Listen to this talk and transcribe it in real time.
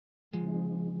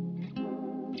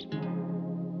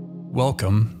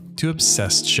Welcome to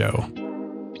Obsessed Show,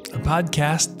 a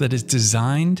podcast that is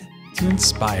designed to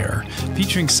inspire,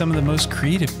 featuring some of the most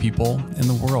creative people in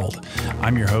the world.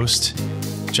 I'm your host,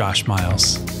 Josh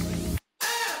Miles.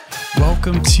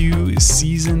 Welcome to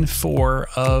Season 4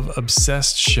 of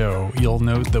Obsessed Show. You'll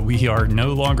note that we are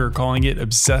no longer calling it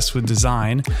Obsessed with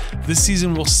Design. This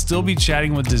season, we'll still be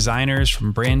chatting with designers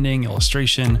from branding,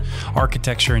 illustration,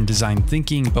 architecture, and design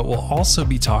thinking, but we'll also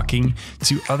be talking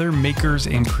to other makers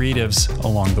and creatives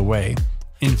along the way.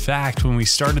 In fact, when we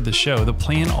started the show, the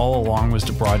plan all along was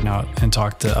to broaden out and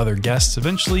talk to other guests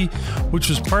eventually, which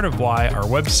was part of why our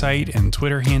website and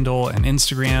Twitter handle and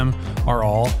Instagram are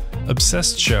all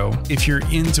Obsessed Show. If you're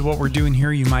into what we're doing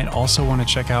here, you might also want to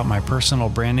check out my personal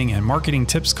branding and marketing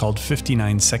tips called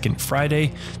 59 Second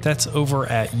Friday. That's over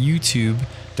at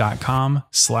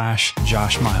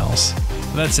youtube.com/Josh Miles.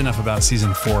 That's enough about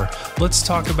Season 4. Let's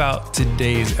talk about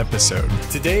today's episode.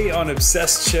 Today on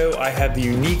Obsessed Show, I have the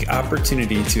unique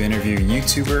opportunity to interview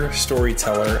YouTuber,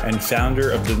 storyteller, and founder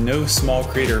of the No Small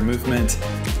Creator movement,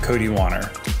 Cody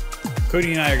Wanner.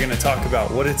 Cody and I are going to talk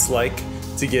about what it's like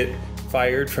to get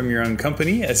fired from your own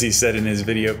company, as he said in his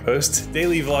video post,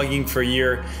 daily vlogging for a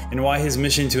year, and why his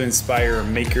mission to inspire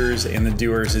makers and the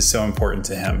doers is so important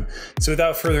to him. So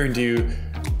without further ado,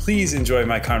 please enjoy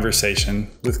my conversation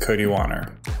with Cody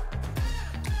Wanner.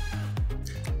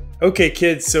 Okay,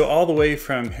 kids, so all the way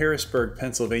from Harrisburg,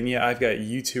 Pennsylvania, I've got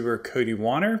YouTuber Cody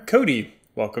Wanner. Cody,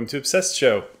 welcome to Obsessed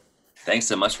Show. Thanks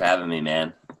so much for having me,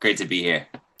 man. Great to be here.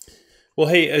 Well,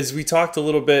 hey, as we talked a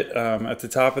little bit at the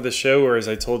top of the show, or as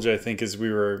I told you, I think as we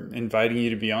were inviting you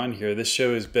to be on here, this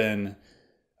show has been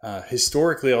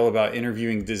historically all about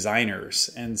interviewing designers.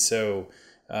 And so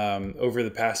over the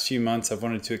past few months, I've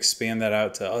wanted to expand that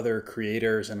out to other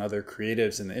creators and other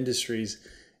creatives in the industries.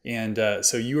 And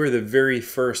so you are the very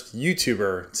first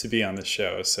YouTuber to be on the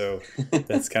show. So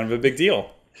that's kind of a big deal.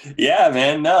 Yeah,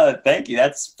 man. No, thank you.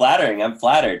 That's flattering. I'm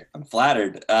flattered.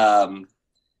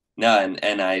 No,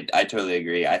 and I totally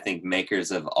agree. I think makers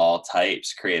of all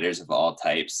types, creators of all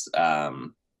types,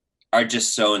 are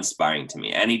just so inspiring to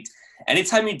me.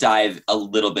 Anytime you dive a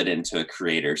little bit into a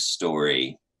creator's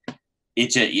story,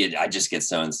 I just get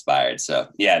so inspired. So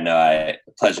yeah, no,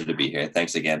 pleasure to be here.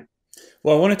 Thanks again.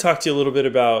 Well, I want to talk to you a little bit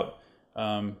about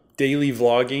daily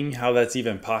vlogging, how that's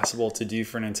even possible to do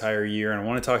for an entire year. And I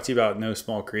want to talk to you about No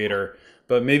Small Creator.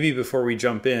 But maybe before we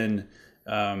jump in,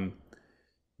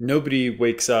 nobody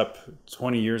wakes up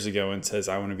 20 years ago and says,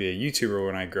 I want to be a YouTuber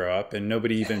when I grow up. And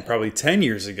nobody even probably 10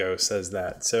 years ago says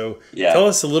that. So Tell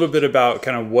us a little bit about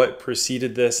kind of what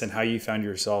preceded this and how you found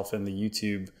yourself in the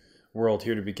YouTube world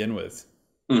here to begin with.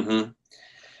 Mm-hmm.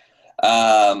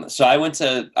 So I went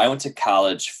to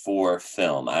college for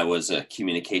film. I was a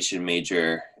communication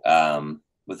major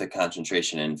with a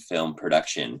concentration in film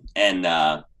production. And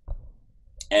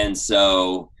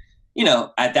so, you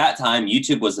know, at that time,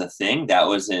 YouTube was a thing. That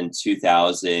was in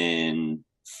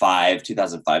 2005 to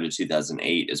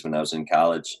 2008 is when I was in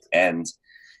college. And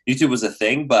YouTube was a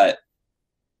thing, but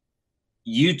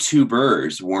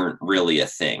YouTubers weren't really a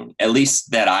thing, at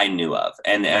least that I knew of.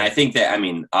 And I think that, I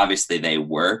mean, obviously they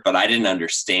were, but I didn't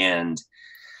understand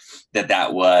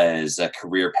that was a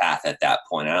career path at that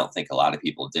point. I don't think a lot of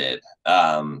people did.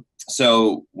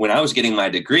 So when I was getting my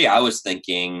degree, I was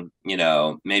thinking, you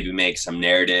know, maybe make some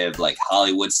narrative, like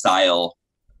Hollywood style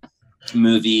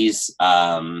movies,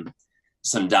 some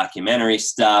documentary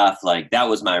stuff. Like that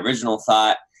was my original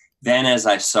thought. Then as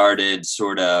I started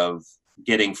sort of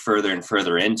getting further and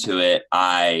further into it,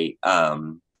 I got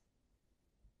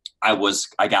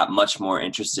much more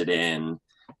interested in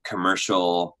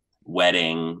commercial,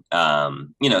 wedding,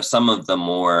 you know, some of the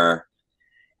more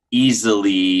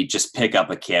easily just pick up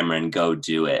a camera and go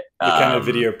do it. The kind of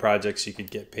video projects you could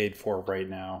get paid for right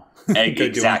now.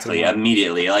 Exactly,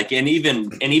 immediately. Like, and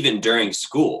even during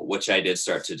school, which I did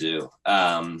start to do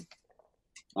while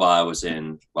I was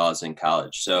in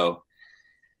college. So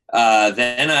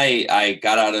then I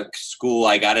got out of school.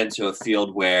 I got into a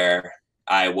field where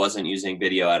I wasn't using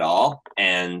video at all,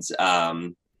 and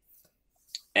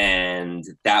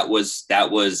that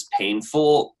was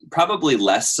painful. Probably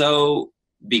less so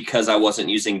because I wasn't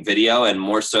using video, and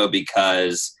more so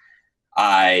because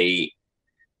I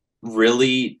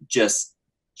really just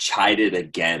chided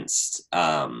against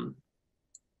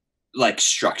like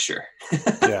structure.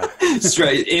 Yeah.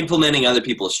 Implementing other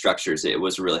people's structures. It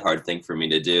was a really hard thing for me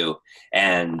to do.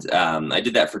 And I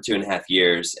did that for 2.5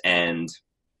 years and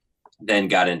then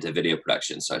got into video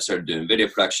production. So I started doing video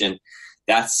production.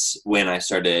 That's when I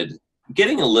started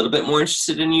getting a little bit more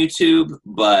interested in YouTube,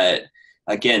 but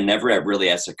again, never really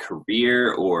as a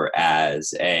career or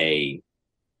as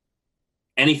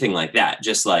anything like that.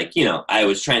 Just like, I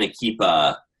was trying to keep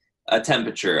a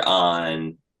temperature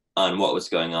on what was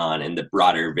going on in the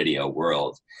broader video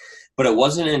world. But it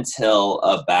wasn't until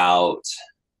about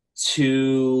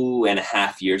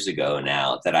 2.5 years ago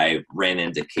now that I ran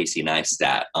into Casey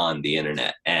Neistat on the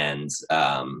internet, and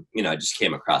I just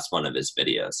came across one of his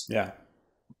videos. Yeah.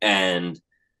 And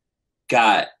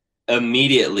got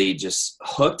immediately just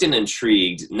hooked and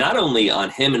intrigued, not only on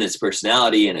him and his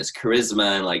personality and his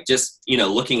charisma and like just,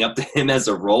 looking up to him as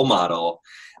a role model,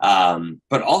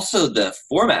 but also the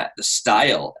format, the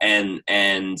style, and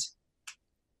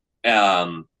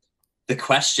the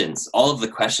questions, all of the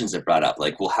questions it brought up,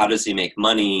 like, well, how does he make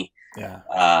money? Yeah.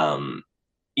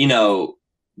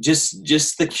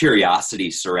 Just the curiosity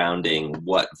surrounding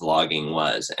what vlogging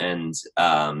was, and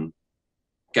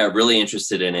got really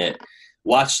interested in it.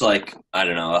 Watched like, I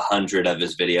don't know, 100 of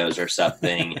his videos or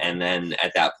something. And then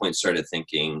at that point started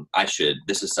thinking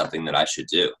this is something that I should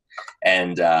do.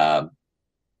 And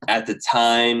at the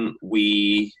time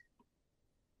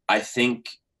I think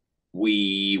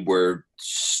we were,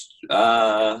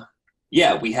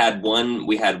 we had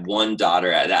one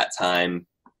daughter at that time.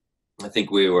 I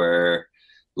think we were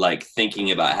like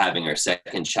thinking about having our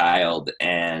second child,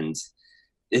 and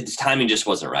its timing just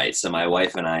wasn't right. So my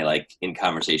wife and I, like, in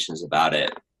conversations about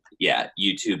it,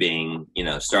 YouTubing,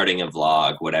 starting a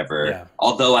vlog, whatever. Yeah.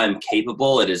 Although I'm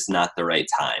capable, it is not the right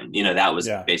time. That was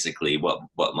Yeah. basically what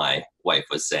my wife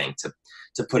was saying,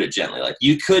 to put it gently. Like,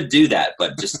 you could do that,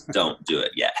 but just don't do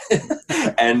it yet.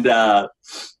 And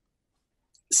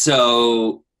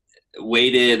so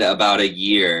waited about a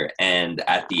year, and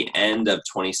at the end of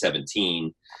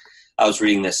 2017, I was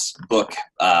reading this book,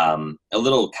 a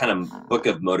little kind of book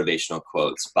of motivational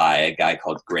quotes by a guy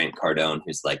called Grant Cardone,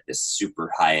 who's like this super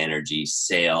high energy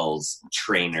sales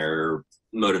trainer,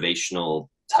 motivational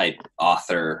type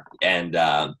author. And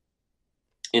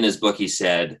in his book, he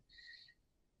said,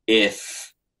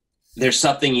 if there's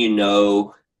something you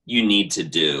need to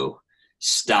do,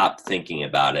 stop thinking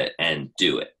about it and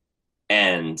do it.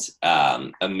 And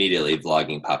immediately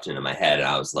vlogging popped into my head, and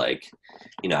I was like,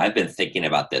 I've been thinking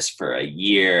about this for a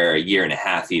year and a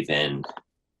half even.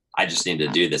 I just need to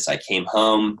do this. I came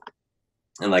home,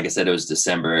 and like I said, it was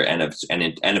December, end of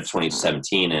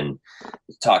 2017, and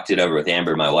talked it over with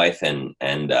Amber, my wife, and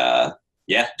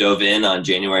dove in on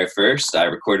January 1st. I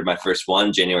recorded my first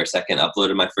one. January 2nd,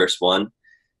 uploaded my first one,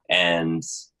 and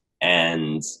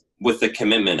with the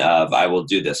commitment of, I will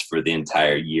do this for the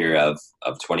entire year of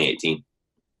 2018.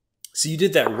 So you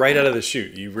did that right out of the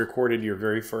chute. You recorded your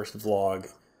very first vlog,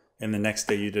 and the next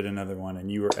day you did another one, and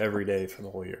you were every day for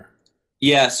the whole year.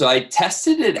 Yeah, so I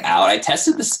tested it out. I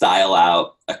tested the style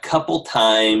out a couple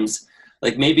times.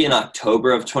 Like maybe in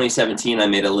October of 2017, I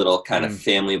made a little kind of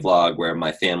family vlog where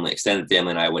my extended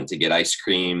family, and I went to get ice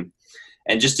cream,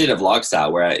 and just did a vlog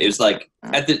style where it was like,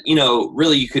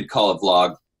 really you could call a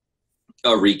vlog a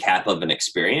recap of an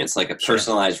experience, like a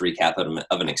personalized recap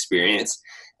of an experience.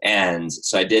 And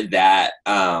so I did that.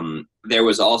 There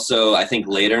was also, I think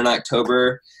later in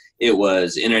October, it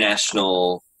was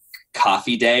International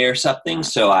Coffee Day or something.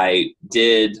 So I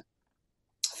did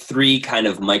 3 kind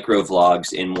of micro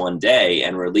vlogs in one day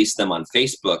and released them on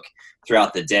Facebook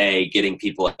throughout the day, getting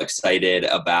people excited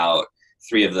about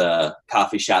 3 of the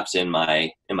coffee shops in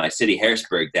my city,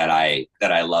 Harrisburg, that I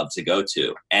love to go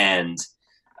to. And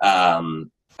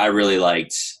I really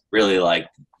liked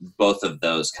both of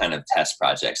those kind of test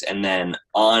projects. And then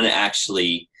on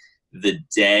actually the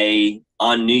day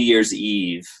on New Year's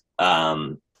Eve,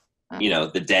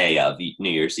 the day of New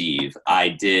Year's Eve,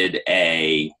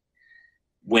 I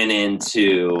went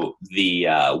into the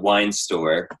wine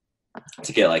store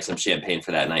to get like some champagne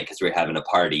for that night, because we were having a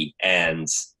party, and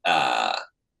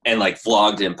like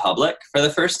vlogged in public for the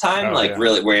first time,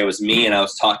 really, where it was me and I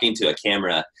was talking to a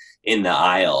camera in the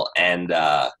aisle, and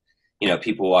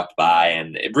people walked by,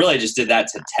 and it really just did that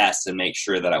to test and make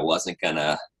sure that I wasn't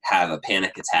gonna have a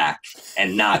panic attack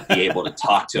and not be able to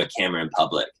talk to a camera in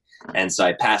public. And so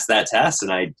I passed that test,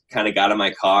 and I kind of got in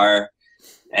my car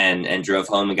and drove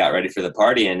home and got ready for the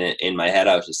party. And in my head,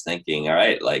 I was just thinking, all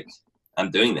right, like,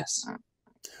 I'm doing this.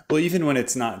 Well, even when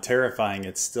it's not terrifying,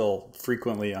 it's still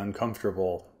frequently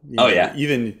uncomfortable. Yeah.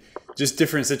 Even just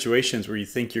different situations where you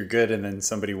think you're good, and then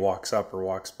somebody walks up or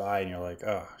walks by, and you're like,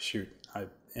 oh shoot,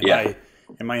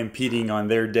 am I impeding on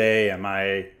their day? Am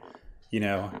I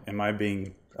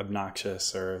being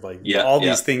obnoxious, or like all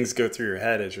these things go through your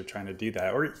head as you're trying to do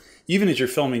that. Or even as you're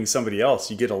filming somebody else,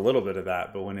 you get a little bit of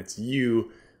that. But when it's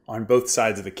you on both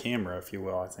sides of the camera, if you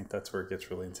will, I think that's where it gets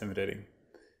really intimidating.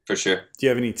 For sure. Do you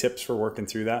have any tips for working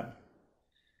through that?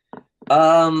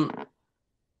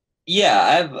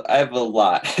 Yeah, I have a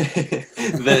lot.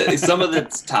 Some of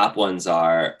the top ones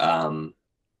are,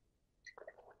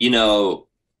 you know,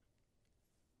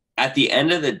 at the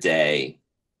end of the day,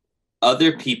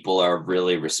 other people are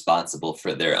really responsible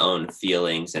for their own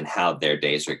feelings and how their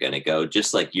days are going to go,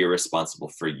 just like you're responsible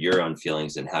for your own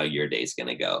feelings and how your day's going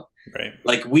to go. Right.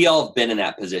 Like, we all have been in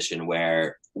that position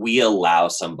where we allow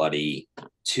somebody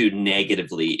to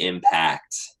negatively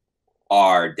impact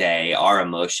our day, our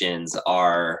emotions,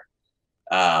 our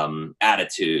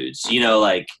attitudes,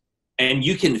 like, and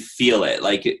you can feel it.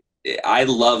 Like, I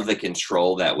love the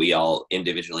control that we all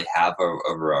individually have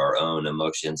over our own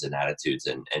emotions and attitudes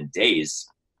and days.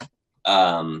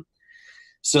 So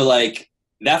like,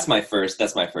 that's my first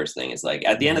thing, is like,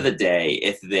 at the end of the day,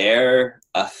 if they're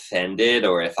offended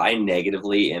or if I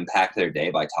negatively impact their day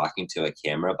by talking to a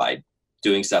camera, by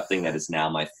doing something that is now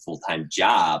my full-time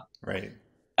job, Right.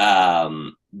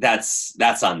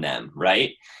 That's on them,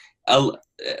 right?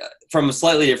 From a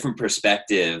slightly different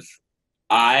perspective,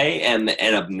 I am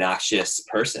an obnoxious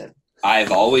person.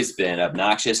 I've always been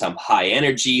obnoxious. I'm high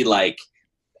energy. Like,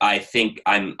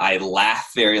 I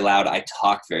laugh very loud. I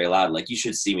talk very loud. Like, you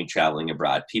should see me traveling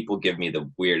abroad. People give me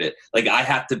the weirdest, like, I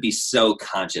have to be so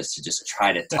conscious to just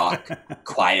try to talk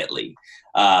quietly,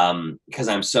 because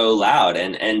I'm so loud.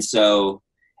 And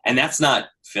that's not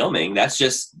filming. That's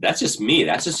just me.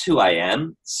 That's just who I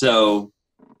am. So,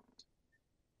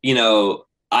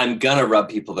 I'm gonna rub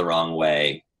people the wrong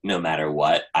way no matter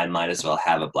what. I might as well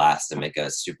have a blast and make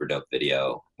a super dope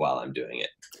video while I'm doing it.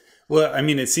 Well, I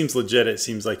mean, it seems legit. It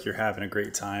seems like you're having a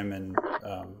great time, and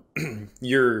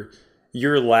your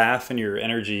laugh and your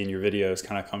energy in your videos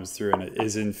kind of comes through, and it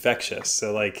is infectious.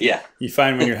 So like, yeah, you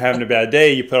find when you're having a bad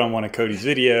day, you put on one of Cody's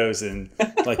videos, and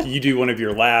like, you do one of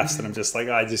your laughs, and I'm just like,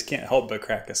 oh, I just can't help but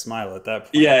crack a smile at that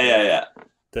point. Yeah.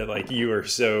 That like, you are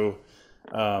so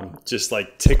just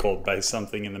like tickled by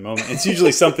something in the moment. It's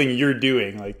usually something you're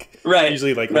doing, like, right,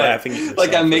 usually like right. laughing at yourself,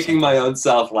 like I'm making my own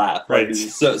self laugh. Right. Like,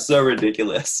 it's so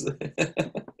ridiculous.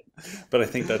 But I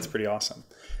think that's pretty awesome.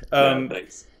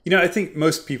 Thanks. I think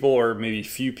most people, or maybe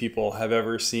few people, have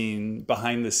ever seen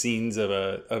behind the scenes of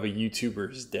a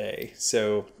YouTuber's day.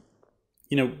 So,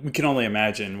 we can only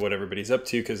imagine what everybody's up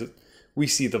to because we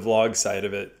see the vlog side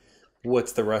of it.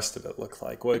 What's the rest of it look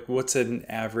like? What's an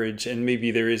average? And maybe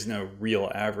there is no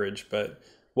real average, but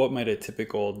what might a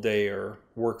typical day or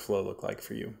workflow look like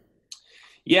for you?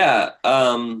 Yeah,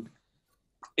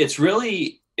 it's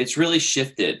really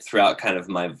shifted throughout kind of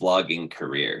my vlogging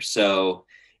career. So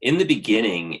in the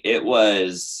beginning, it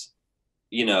was,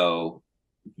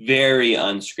 very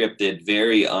unscripted,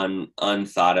 very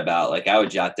unthought about. Like, I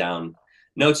would jot down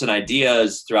notes and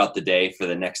ideas throughout the day for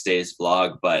the next day's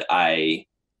vlog, but I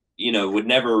would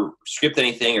never script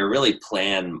anything or really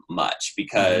plan much,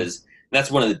 because that's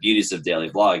one of the beauties of daily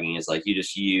vlogging, is like, you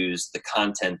just use the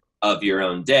content of your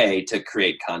own day to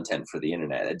create content for the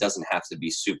internet. It doesn't have to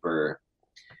be super,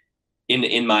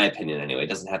 in my opinion anyway, it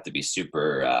doesn't have to be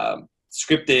super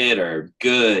scripted or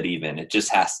good even. It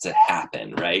just has to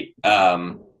happen, right?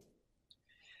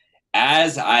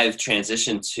 As I've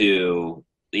transitioned to,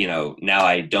 now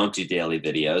I don't do daily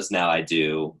videos. Now I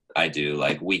do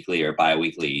like weekly or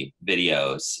bi-weekly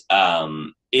videos.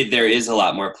 There is a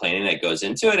lot more planning that goes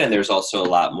into it. And there's also a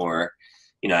lot more,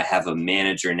 I have a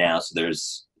manager now. So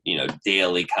there's,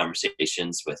 daily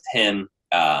conversations with him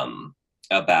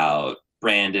about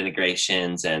brand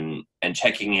integrations and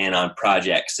checking in on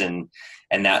projects and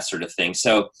that sort of thing.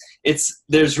 So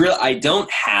I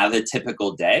don't have a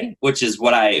typical day, which is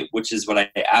what I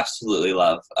absolutely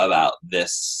love about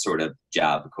this sort of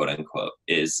job, quote unquote,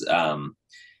 is,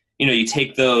 you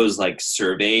take those like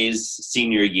surveys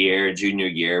senior year, junior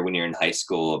year, when you're in high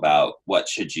school, about what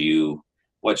should you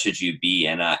be.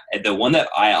 And the one that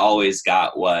I always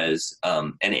got was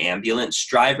an ambulance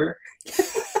driver.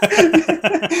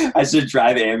 I should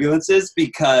drive ambulances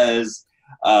because,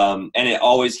 and it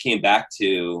always came back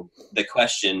to the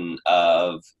question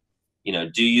of,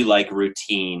 do you like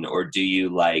routine or do you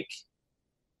like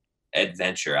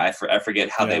adventure? I forget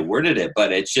how they worded it,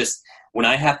 but it's just, when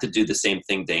I have to do the same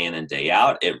thing day in and day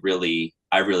out, I really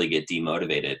get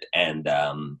demotivated. And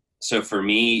so for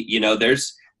me,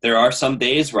 there are some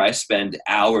days where I spend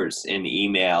hours in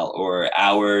email or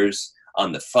hours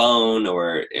on the phone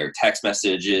or text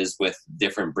messages with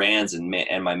different brands and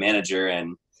my manager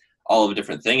and all of a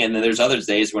different thing. And then there's other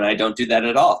days when I don't do that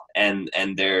at all. And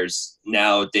there's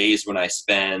now days when I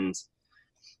spend,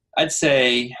 I'd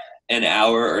say, an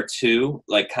hour or two,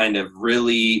 like, kind of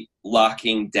really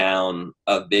locking down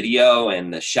a video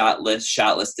and the shot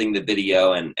listing the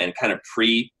video and kind of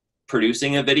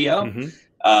pre-producing a video.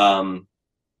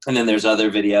 And then there's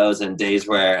other videos and days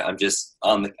where I'm just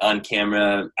on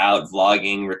camera, out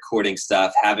vlogging, recording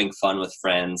stuff, having fun with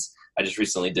friends. I just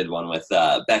recently did one with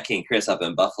Becky and Chris up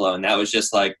in Buffalo, and that was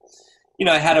just like, you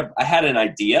know, I had an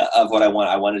idea of what I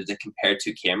wanted to compare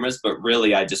two cameras, but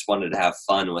really I just wanted to have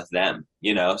fun with them,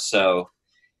 you know. So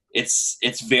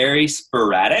it's very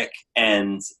sporadic,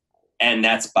 and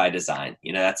that's by design.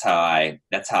 You know, that's how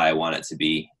I want it to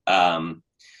be.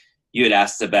 You had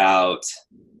asked about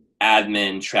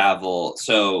admin, travel.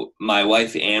 So my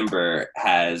wife Amber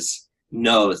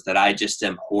knows that I just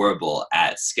am horrible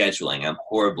at scheduling. I'm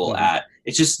horrible at,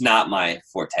 it's just not my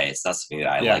forte. It's not something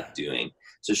that I like doing.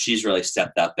 So she's really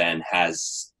stepped up and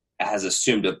has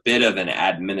assumed a bit of an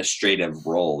administrative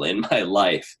role in my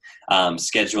life,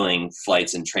 scheduling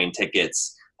flights and train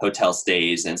tickets, hotel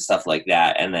stays and stuff like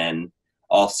that. And then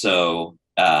also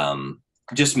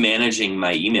just managing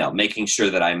my email, making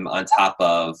sure that I'm on top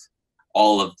of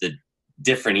all of the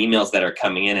different emails that are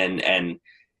coming in, and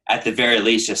at the very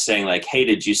least just saying like, hey,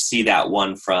 did you see that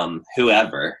one from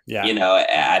whoever, you know,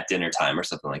 at dinner time or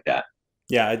something like that.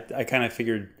 Yeah. I kind of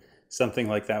figured something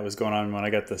like that was going on when I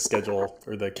got the schedule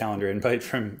or the calendar invite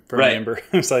from Amber.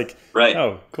 I was like,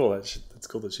 oh, cool. That's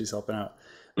cool that she's helping out.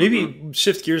 Maybe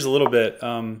shift gears a little bit.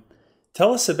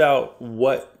 Tell us about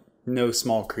what No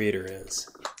Small Creator is.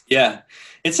 Yeah.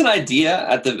 It's an idea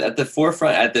at the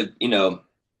forefront, at the, you know,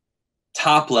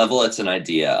 top level. It's an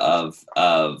idea of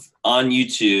on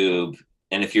YouTube.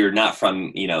 And if you're not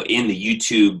from, you know, in the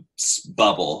YouTube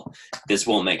bubble, this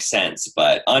won't make sense.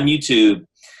 But on YouTube,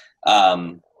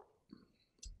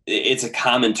 it's a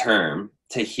common term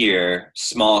to hear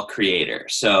small creator.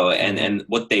 So, and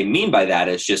what they mean by that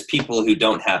is just people who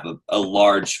don't have a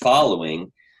large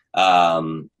following,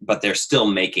 but they're still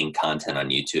making content on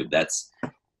YouTube. That's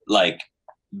like,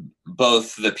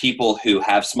 both the people who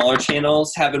have smaller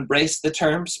channels have embraced the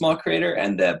term small creator,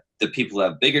 and the people who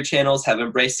have bigger channels have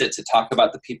embraced it to talk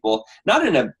about the people, not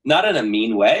in a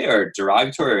mean way or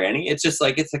derogatory or any. It's just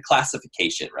like, it's a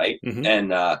classification, right?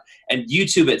 And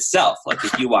YouTube itself, like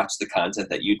if you watch the content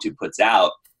that YouTube puts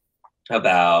out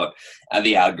about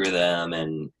the algorithm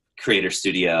and Creator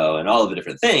Studio and all of the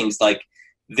different things, like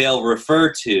they'll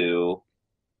refer to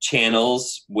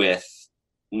channels with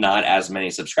not as many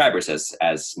subscribers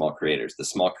as small creators. The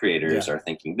small creators are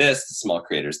thinking this, the small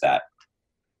creators that.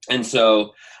 And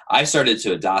so I started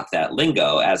to adopt that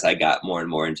lingo as I got more and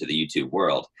more into the YouTube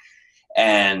world,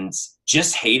 and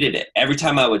just hated it. Every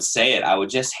time I would say it, I would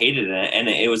just hate it. And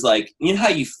it was like, you know how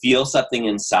you feel something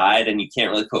inside and you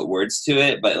can't really put words to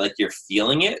it, but like you're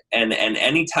feeling it. And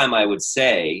anytime I would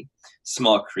say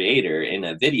small creator in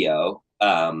a video,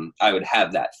 I would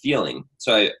have that feeling.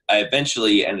 So I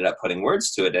eventually ended up putting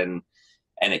words to it, and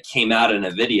it came out in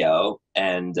a video,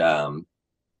 and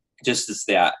just as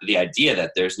the idea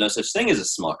that there's no such thing as a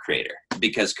small creator,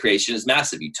 because creation is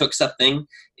massive. You took something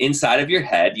inside of your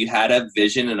head, you had a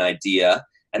vision, an idea,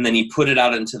 and then you put it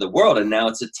out into the world, and now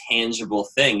it's a tangible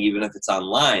thing. Even if it's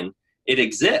online, it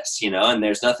exists, you know, and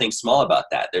there's nothing small about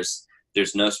that. There's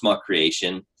no small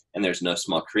creation, and there's no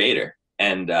small creator.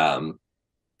 And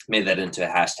made that into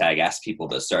a hashtag, asked people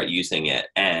to start using it,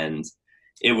 and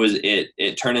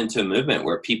it turned into a movement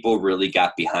where people really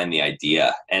got behind the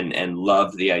idea and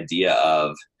loved the idea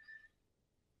of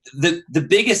the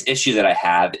biggest issue that I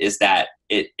have is that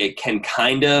it can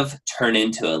kind of turn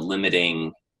into a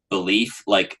limiting belief,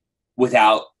 like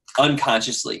without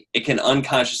unconsciously. It can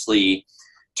unconsciously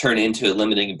turn into a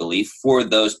limiting belief for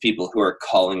those people who are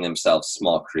calling themselves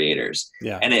small creators.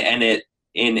 Yeah. And it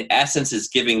in essence is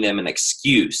giving them an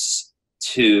excuse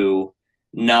to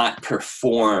not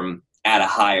perform at a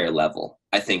higher level.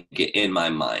 I think in my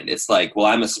mind, it's like, well,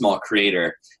 I'm a small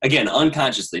creator. Again,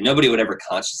 unconsciously, nobody would ever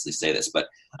consciously say this, but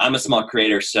I'm a small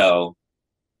creator, so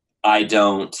I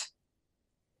don't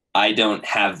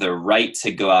have the right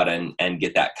to go out and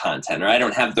get that content, or I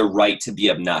don't have the right to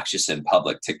be obnoxious in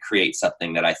public to create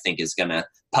something that I think is going to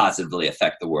positively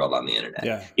affect the world on the internet.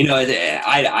 Yeah. You know,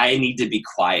 I need to be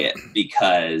quiet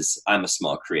because I'm a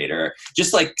small creator.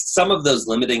 Just like some of those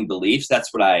limiting beliefs,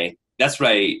 that's what I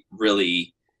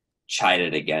really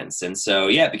chided against. And so,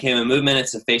 yeah, it became a movement.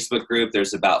 It's a Facebook group.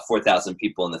 There's about 4,000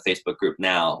 people in the Facebook group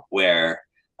now, where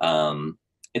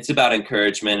it's about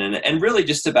encouragement and really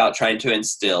just about trying to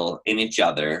instill in each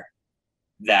other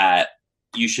that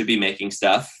you should be making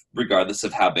stuff regardless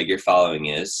of how big your following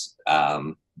is,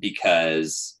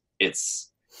 because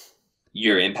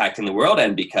you're impacting the world,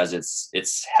 and because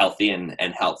it's healthy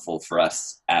and helpful for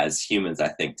us as humans, I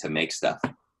think, to make stuff.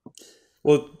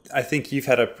 Well, I think you've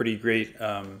had a pretty great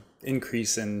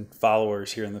increase in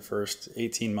followers here in the first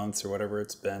 18 months or whatever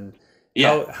it's been.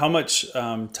 Yeah. How much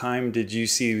time did you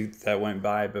see that went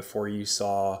by before you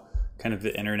saw kind of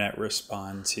the internet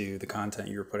respond to the content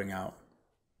you were putting out?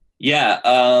 Yeah.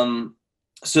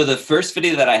 So the first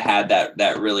video that I had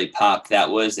that really popped, that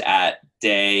was at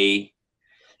I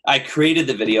created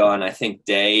the video on, I think,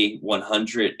 day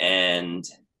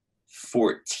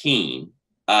 114.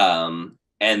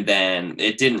 And then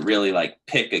it didn't really like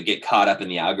get caught up in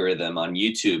the algorithm on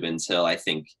YouTube until I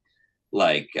think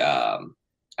like, I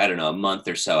don't know, a month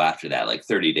or so after that, like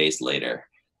 30 days later.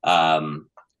 And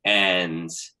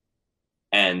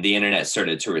the internet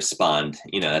started to respond.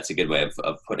 That's a good way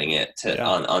of putting it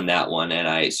on that one. And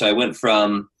I went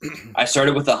from, I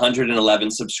started with 111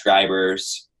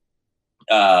 subscribers.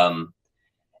 And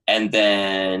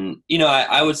then,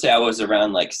 I would say I was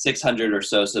around like 600 or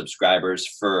so subscribers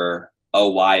for a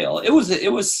while. It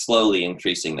was slowly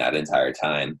increasing that entire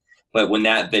time. But when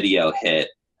that video hit,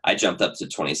 I jumped up to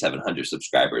 2,700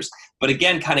 subscribers. But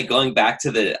again, kind of going back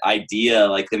to the idea,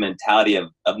 like the mentality of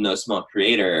No Small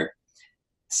Creator,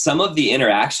 some of the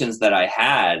interactions that I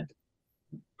had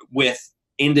with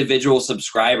individual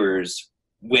subscribers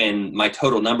when my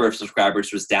total number of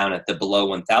subscribers was down at the below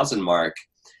 1,000 mark,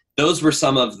 those were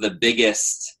some of the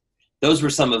biggest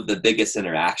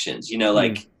interactions.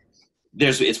 Like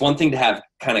it's one thing to have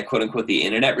kind of quote unquote the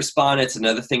internet respond. It's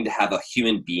another thing to have a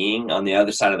human being on the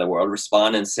other side of the world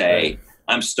respond and say, right,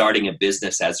 I'm starting a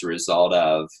business as a result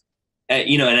of, and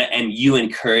you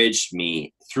encouraged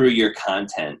me through your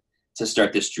content to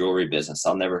start this jewelry business.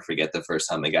 I'll never forget the first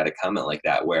time I got a comment like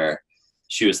that, where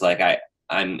she was like, I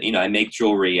make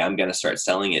jewelry, I'm going to start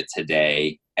selling it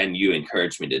today. And you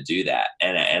encouraged me to do that.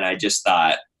 And I just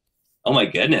thought, oh my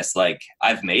goodness, like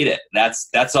I've made it.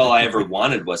 That's all I ever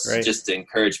wanted was right, just to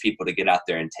encourage people to get out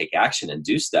there and take action and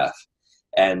do stuff.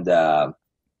 And so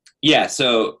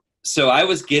I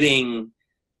was getting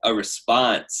a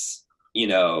response,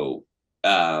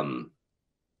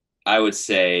 I would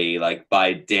say like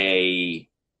by day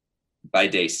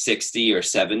 60 or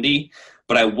 70,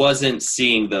 but I wasn't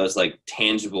seeing those like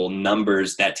tangible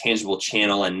numbers, that tangible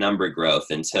channel and number growth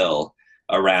until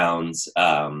around,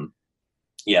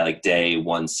 like day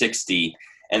 160.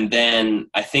 And then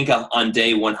I think on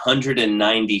day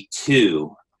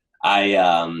 192,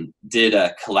 I did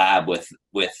a collab with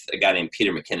a guy named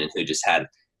Peter McKinnon, who just had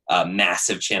a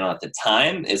massive channel at the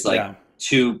time, is like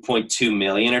 2.2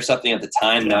 million or something at the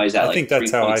time. Now he's at like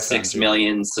 3.6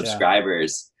 million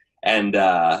subscribers. And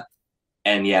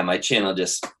my channel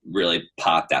just really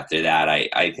popped after that.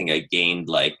 I think I gained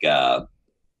like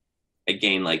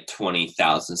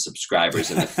 20,000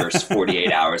 subscribers in the first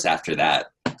 48 hours after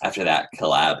that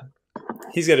collab.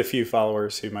 He's got a few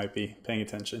followers who might be paying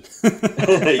attention.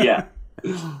 Yeah.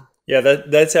 Yeah,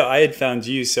 that's how I had found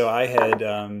you. So I had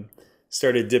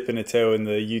started dipping a toe in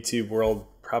the YouTube world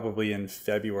probably in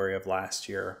February of last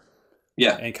year.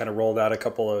 Yeah. And kind of rolled out a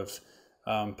couple of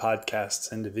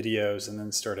podcasts into videos, and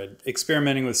then started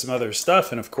experimenting with some other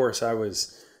stuff. And of course I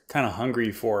was kind of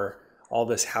hungry for all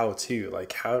this how-to,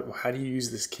 like how do you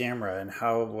use this camera, and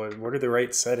what are the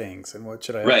right settings, and what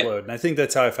should I upload? And I think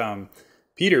that's how I found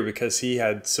Peter, because he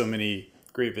had so many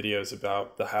great videos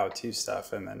about the how-to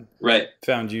stuff, and then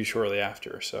found you shortly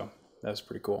after. So that was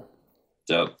pretty cool.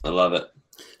 Dope. I love it.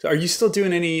 So are you still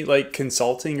doing any like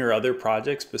consulting or other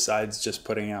projects besides just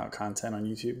putting out content on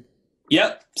YouTube?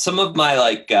 Yep. Some of my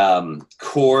like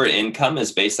core income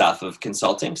is based off of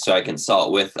consulting. So I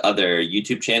consult with other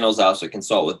YouTube channels. I also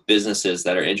consult with businesses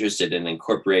that are interested in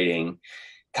incorporating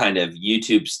kind of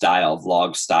YouTube style,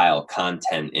 vlog style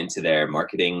content into their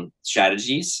marketing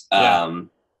strategies. So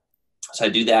I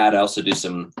do that. I also do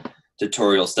some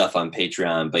tutorial stuff on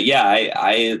Patreon. But yeah,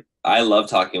 I love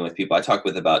talking with people. I talk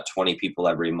with about 20 people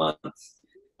every month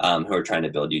who are trying to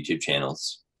build YouTube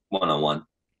channels one-on-one.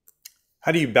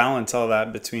 How do you balance all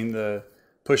that between the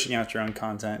pushing out your own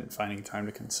content and finding time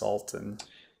to consult? And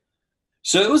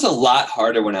so it was a lot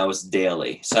harder when I was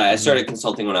daily. So I started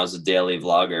consulting when I was a daily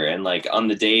vlogger, and like on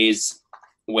the days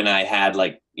when I had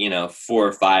like, 4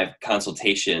 or 5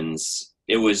 consultations,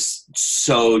 it was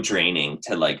so draining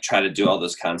to like try to do all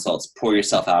those consults, pour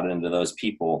yourself out into those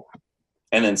people,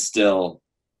 and then still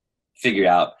figure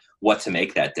out what to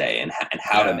make that day and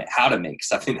how to make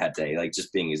something that day, like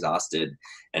just being exhausted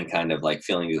and kind of like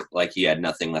feeling like you had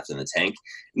nothing left in the tank.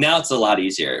 Now it's a lot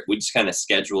easier. We just kind of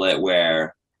schedule it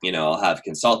where, I'll have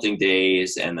consulting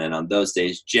days, and then on those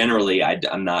days, generally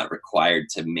I'm not required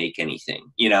to make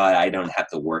anything. I don't have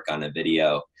to work on a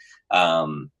video.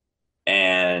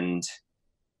 And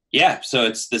yeah, so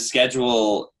it's the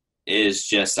schedule is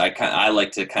just, I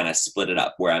like to kind of split it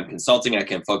up where I'm consulting. I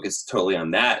can focus totally on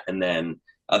that. And then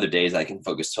other days I can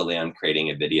focus totally on creating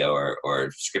a video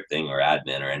or scripting or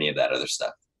admin or any of that other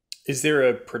stuff. Is there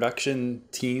a production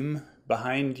team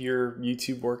behind your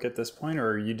YouTube work at this point,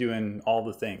 or are you doing all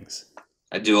the things?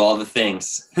 I do all the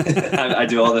things. I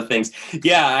do all the things.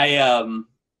 Yeah,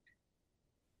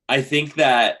 I think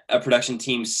that a production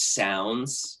team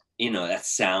sounds, that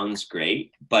sounds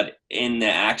great, but in the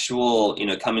actual,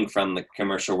 coming from the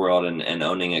commercial world and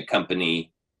owning a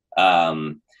company,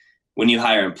 when you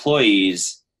hire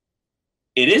employees,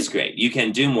 it is great. You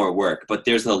can do more work, but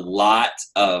there's a lot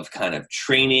of kind of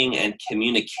training and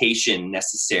communication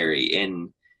necessary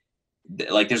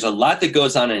there's a lot that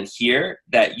goes on in here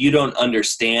that you don't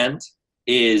understand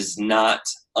is not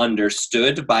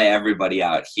understood by everybody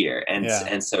out here.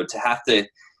 And so to have to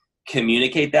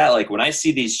communicate that, like when I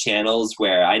see these channels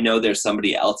where I know there's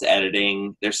somebody else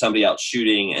editing, there's somebody else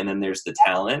shooting, and then there's the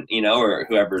talent, or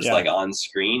whoever's like on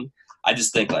screen, I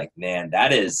just think like, man,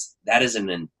 that is an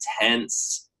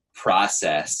intense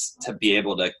process to be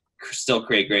able to still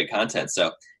create great content.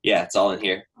 So yeah, it's all in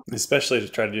here. Especially to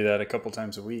try to do that a couple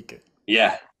times a week.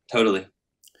 Yeah, totally.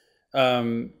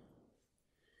 When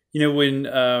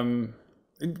I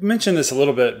mentioned this a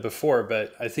little bit before,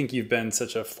 but I think you've been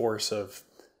such a force of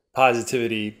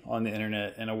positivity on the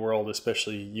internet in a world,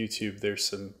 especially YouTube.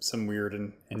 There's some weird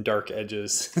and dark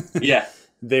edges. Yeah.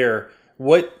 There.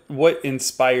 What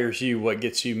inspires you? What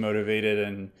gets you motivated?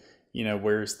 And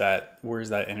where's that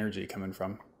energy coming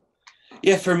from?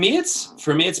 Yeah, for me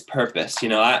it's purpose.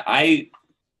 I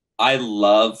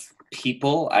love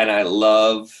people, and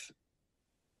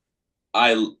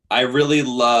I really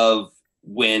love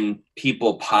when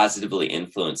people positively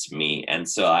influence me, and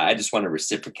so I just want to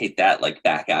reciprocate that like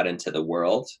back out into the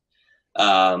world.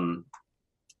 When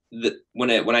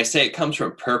I say it comes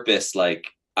from purpose, like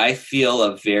I feel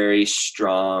a very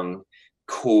strong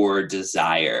core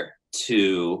desire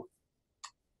to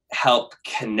help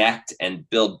connect and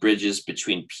build bridges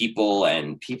between people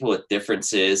and people with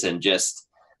differences, and just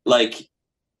like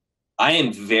I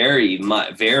am very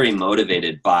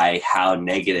motivated by how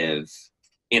negative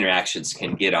interactions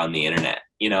can get on the internet.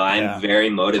 I'm very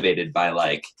motivated by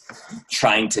like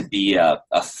trying to be a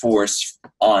force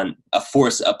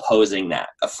opposing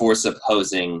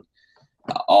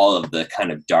all of the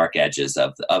kind of dark edges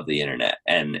of the internet.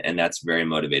 And that's very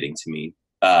motivating to me.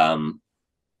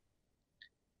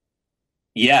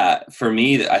 For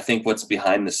me, I think what's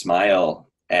behind the smile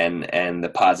and the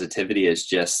positivity is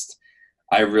just,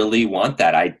 I really want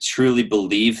that. I truly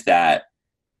believe that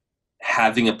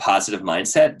having a positive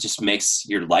mindset just makes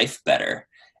your life better.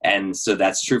 And so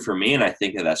that's true for me. And I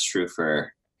think that that's true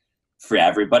for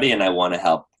everybody. And I want to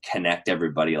help connect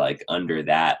everybody like under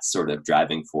that sort of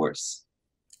driving force.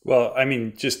 Well, I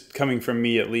mean, just coming from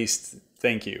me, at least,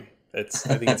 thank you. I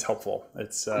think it's helpful.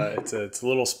 It's a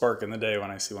little spark in the day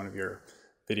when I see one of your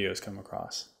videos come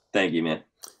across. Thank you, man.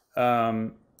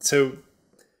 So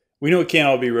we know it can't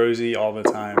all be rosy all the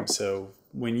time. So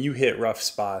when you hit rough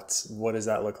spots, what does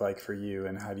that look like for you?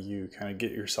 And how do you kind of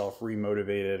get yourself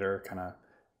remotivated or kind of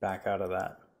back out of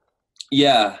that?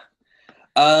 Yeah.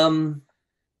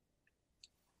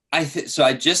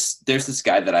 There's this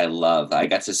guy that I love. I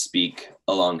got to speak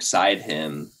alongside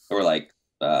him, or like,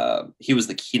 he was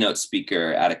the keynote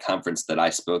speaker at a conference that I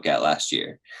spoke at last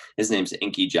year. His name's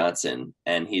Inky Johnson,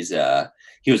 and he was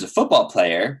a football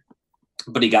player,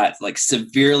 but he got like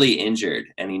severely injured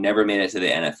and he never made it to the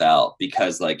NFL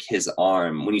because like his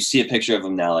arm, when you see a picture of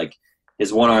him now, like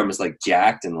his one arm is like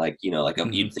jacked and like,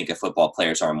 you'd think a football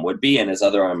player's arm would be, and his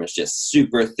other arm is just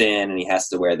super thin and he has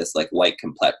to wear this like white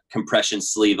compression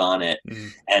sleeve on it. Mm-hmm.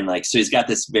 And like, so he's got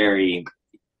his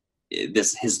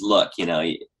look,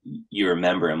 you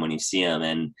remember him when you see him.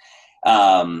 And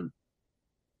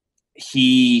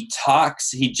he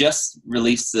just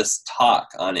released this talk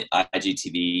on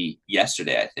IGTV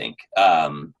yesterday, I think,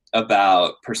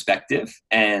 about perspective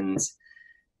and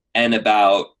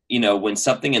about, when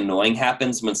something annoying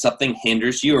happens, when something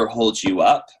hinders you or holds you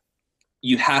up,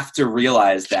 you have to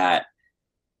realize that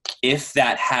if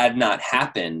that had not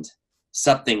happened,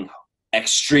 something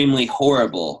extremely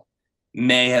horrible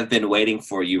may have been waiting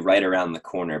for you right around the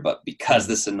corner. But because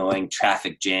this annoying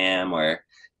traffic jam or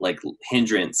like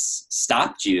hindrance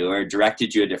stopped you or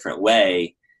directed you a different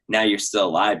way, now you're still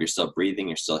alive, you're still breathing,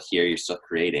 you're still here, you're still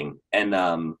creating. And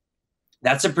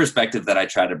that's a perspective that I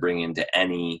try to bring into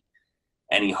any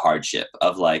hardship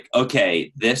of like,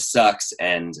 okay, this sucks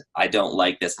and I don't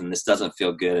like this and this doesn't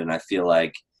feel good and I feel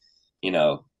like,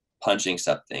 punching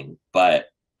something. But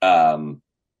I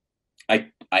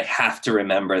have to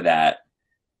remember that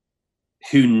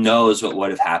who knows what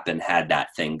would have happened had that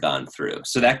thing gone through.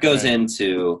 So that goes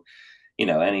into,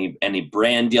 any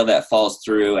brand deal that falls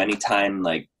through, anytime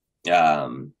like,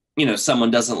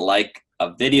 someone doesn't like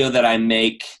a video that I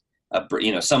make,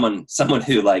 someone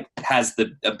who like has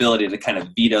the ability to kind of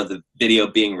veto the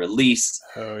video being released.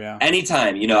 Oh yeah.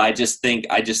 Anytime, I just think,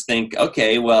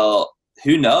 okay, well,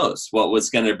 who knows what was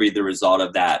going to be the result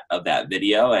of that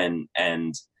video.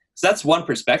 And so that's one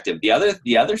perspective. The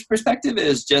other perspective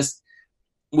is just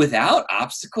without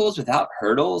obstacles, without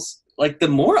hurdles, like the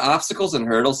more obstacles and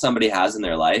hurdles somebody has in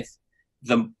their life,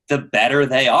 the better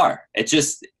they are. It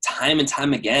just time and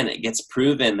time again, it gets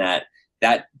proven that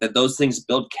those things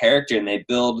build character, and they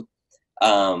build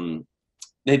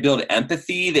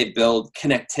empathy, they build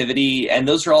connectivity. And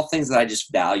those are all things that I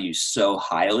just value so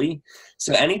highly.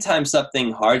 So anytime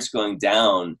something hard's going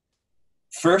down,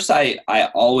 first, I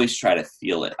always try to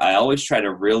feel it. I always try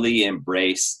to really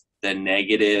embrace the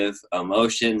negative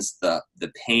emotions, the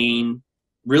pain,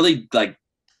 really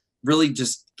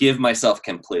just give myself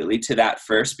completely to that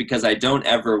first, because I don't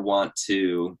ever want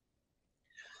to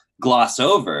gloss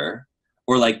over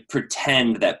or like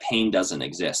pretend that pain doesn't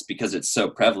exist, because it's so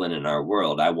prevalent in our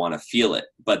world. I want to feel it.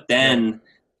 But then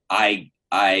I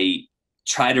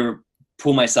try to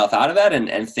pull myself out of that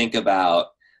and think about,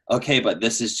 okay, but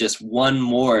this is just one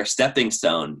more stepping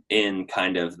stone in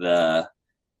kind of the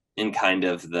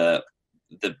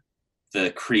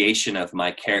creation of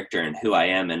my character and who I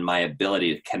am and my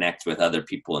ability to connect with other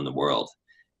people in the world.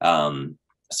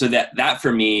 So that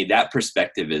for me, that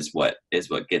perspective is what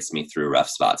gets me through rough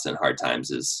spots and hard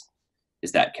times is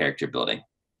that character building.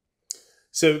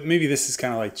 So maybe this is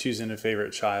kind of like choosing a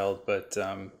favorite child, but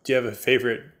do you have a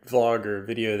favorite vlog or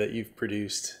video that you've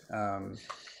produced?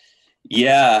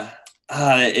 Yeah,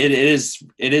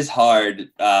 it is hard.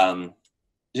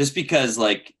 Just because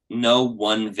like no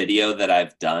one video that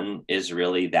I've done is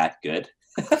really that good.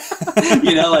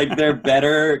 Like they're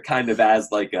better kind of as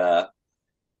like as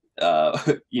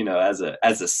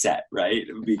a set, right?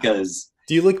 Because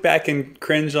do you look back and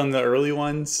cringe on the early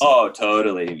ones? Oh,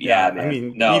 totally. Yeah, man. I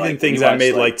mean, no, even like things I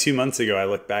made like 2 months ago, I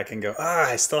look back and go,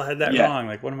 I still had that wrong.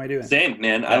 Like, what am I doing? Same,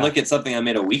 man. Yeah. I look at something I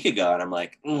made a week ago and I'm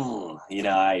like,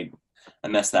 I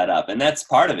messed that up. And that's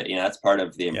part of it. That's part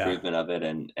of the improvement of it.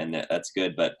 And that's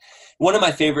good. But one of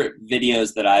my favorite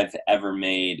videos that I've ever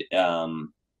made,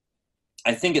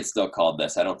 I think it's still called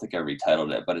this. I don't think I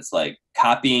retitled it, but it's like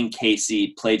copying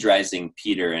Casey, plagiarizing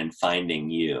Peter, and finding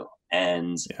you.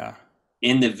 And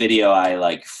in the video, I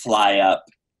like fly up.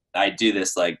 I do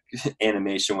this like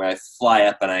animation where I fly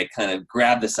up and I kind of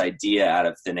grab this idea out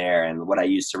of thin air. And what I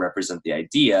used to represent the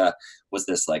idea was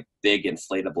this like big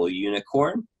inflatable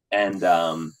unicorn. And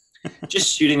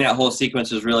just shooting that whole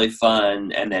sequence was really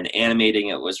fun. And then animating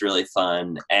it was really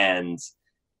fun. And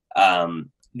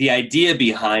the idea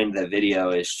behind the video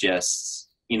is just,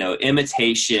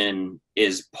 imitation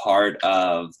is part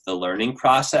of the learning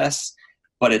process,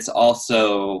 but it's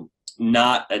also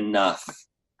not enough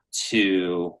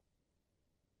to,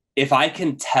 if I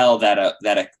can tell that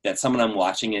someone I'm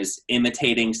watching is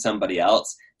imitating somebody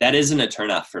else, that isn't a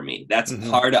turnoff for me. That's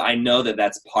I know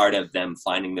that's part of them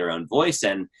finding their own voice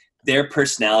and their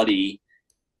personality.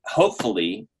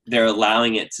 Hopefully they're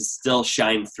allowing it to still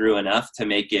shine through enough to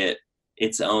make it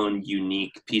its own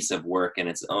unique piece of work and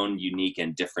its own unique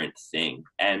and different thing.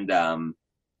 And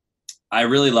I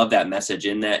really love that message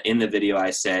in the video. I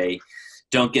say,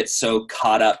 don't get so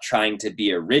caught up trying to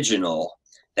be original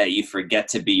that you forget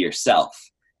to be yourself.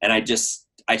 And I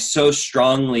so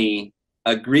strongly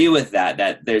agree with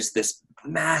that there's this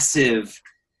massive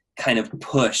kind of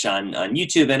push on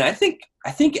YouTube. And I think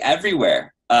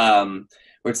everywhere, where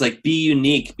it's like, be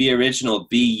unique, be original,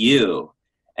 be you.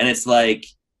 And it's like,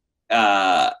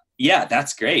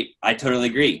 that's great. I totally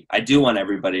agree. I do want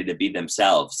everybody to be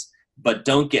themselves, but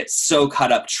don't get so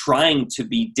caught up trying to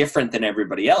be different than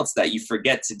everybody else that you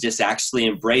forget to just actually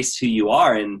embrace who you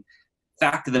are. And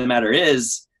fact of the matter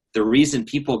is, the reason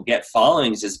people get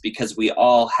followings is because we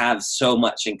all have so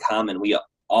much in common. We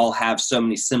all have so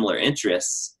many similar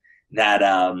interests that,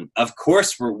 of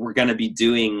course, we're going to be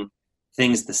doing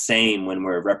things the same when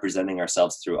we're representing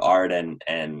ourselves through art and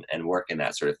work and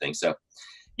that sort of thing. So,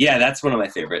 yeah, that's one of my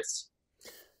favorites.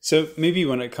 So maybe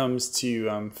when it comes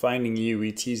to finding you,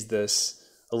 we teased this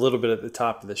a little bit at the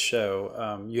top of the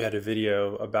show. You had a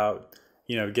video about,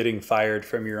 getting fired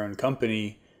from your own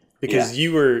company because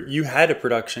you had a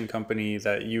production company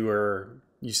that you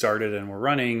started and were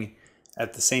running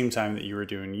at the same time that you were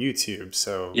doing YouTube.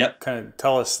 So kind of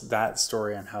tell us that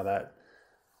story on how that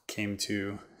came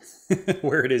to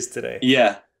where it is today.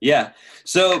 Yeah.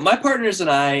 So my partners and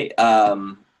I,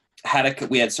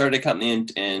 we had started a company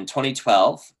in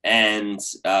 2012, and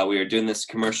we were doing this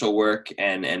commercial work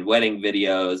and wedding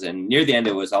videos, and near the end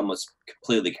it was almost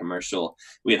completely commercial.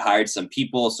 We had hired some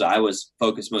people, so I was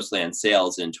focused mostly on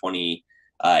sales in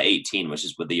 2018, which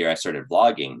is the year I started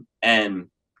vlogging. And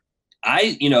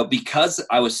I, because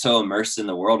I was so immersed in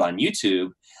the world on YouTube,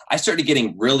 I started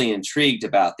getting really intrigued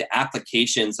about the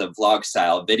applications of vlog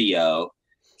style video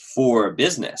for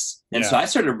business. And so I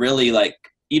started really like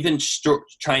even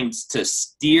trying to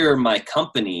steer my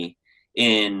company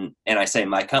in, and I say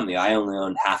my company, I only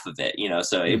owned half of it,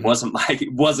 so it wasn't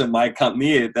my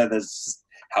company. That's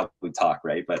how we talk,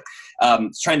 right? But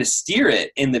trying to steer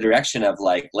it in the direction of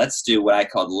like, let's do what I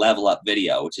called level up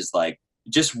video, which is like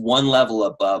just one level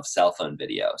above cell phone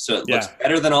video. So it looks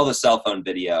better than all the cell phone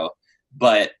video,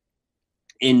 but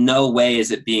in no way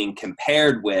is it being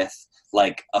compared with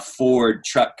like a Ford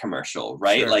truck commercial,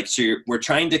 right? Sure. Like, so we're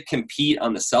trying to compete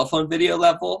on the cell phone video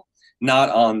level, not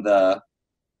on the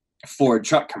Ford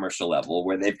truck commercial level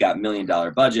where they've got $1 million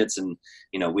budgets and,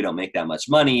 we don't make that much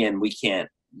money and we can't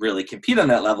really compete on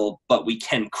that level, but we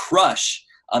can crush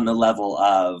on the level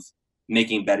of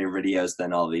making better videos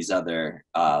than all these other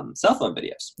cell phone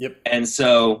videos. Yep. And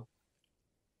so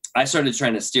I started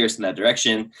trying to steer us in that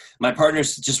direction. My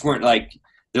partners just weren't like,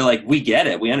 they're like, we get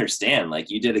it. We understand. Like,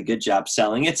 you did a good job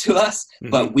selling it to us,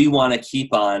 but we want to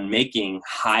keep on making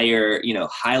higher,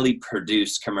 highly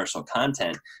produced commercial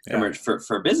content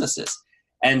for businesses.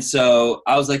 And so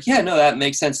I was like, yeah, no, that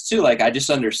makes sense too. Like, I just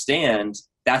understand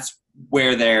that's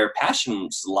where their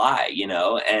passions lie,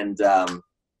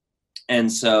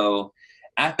 and so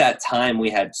at that time we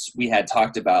had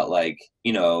talked about like,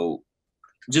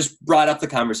 just brought up the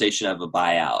conversation of a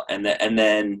buyout, and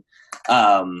then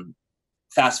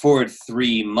fast forward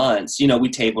 3 months, we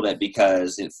tabled it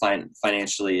because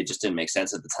financially it just didn't make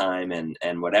sense at the time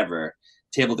and whatever,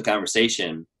 tabled the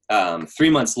conversation. 3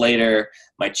 months later,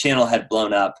 my channel had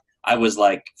blown up. I was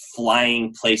like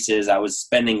flying places. I was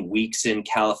spending weeks in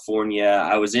California.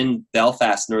 I was in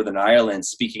Belfast, Northern Ireland,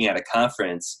 speaking at a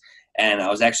conference. And I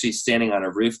was actually standing on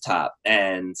a rooftop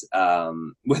and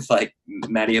with like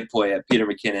Matty Apoya, Peter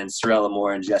McKinnon, Sorella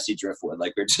Moore, and Jesse Driftwood.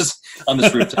 Like, we're just on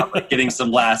this rooftop, like getting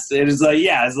some laughs. It is like,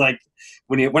 yeah, it's like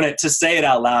to say it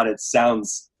out loud, it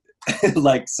sounds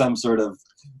like some sort of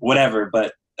whatever.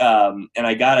 But and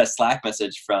I got a Slack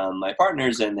message from my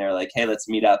partners, and they're like, "Hey, let's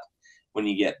meet up when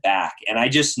you get back." And I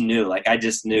just knew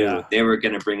they were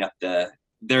going to bring up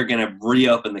they're going to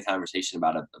reopen the conversation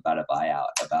about a buyout,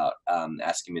 about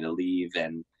asking me to leave.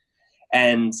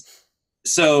 And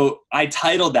so I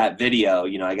titled that video,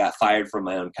 I got fired from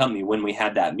my own company, when we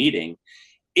had that meeting.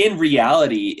 In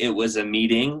reality, it was a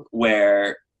meeting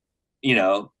where,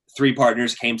 3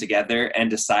 partners came together and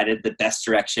decided the best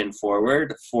direction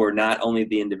forward for not only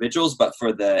the individuals, but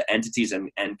for the entities and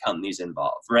companies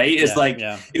involved. Right. It's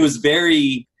it was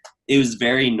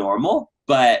very normal,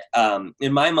 but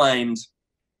in my mind,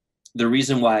 the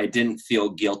reason why I didn't feel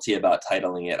guilty about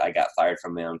titling it "I got fired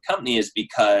from my own company" is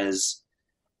because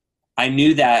I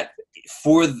knew that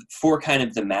for kind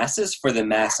of the masses, for the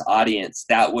mass audience,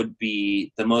 that would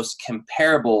be the most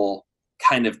comparable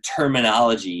kind of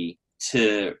terminology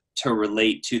to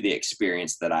relate to the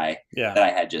experience that I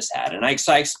had just had. And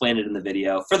so I explained it in the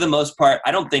video. For the most part,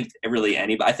 I don't think really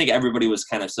I think everybody was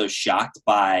kind of so shocked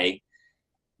by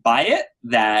it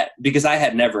that, because I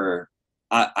had never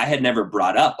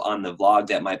brought up on the vlog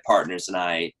that my partners and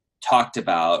I talked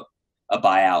about a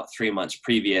buyout 3 months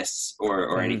previous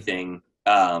or anything.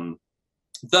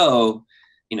 Though,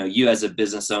 you as a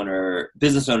business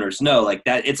owners know like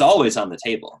that it's always on the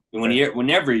table.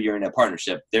 Whenever you're in a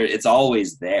partnership, it's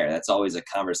always there. That's always a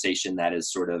conversation that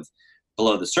is sort of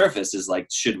below the surface, is like,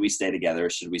 should we stay together?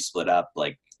 Should we split up?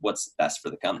 Like, what's best for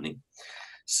the company?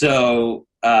 So,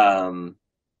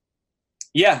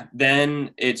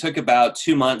 then it took about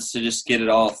 2 months to just get it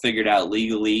all figured out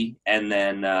legally. And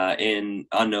then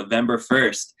on November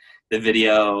 1st, the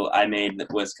video I made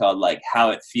was called like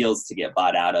 "How It Feels to Get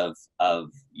Bought Out of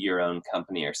Your Own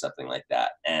Company" or something like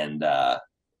that. And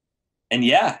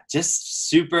just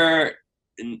super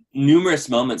numerous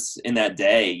moments in that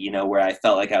day, where I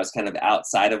felt like I was kind of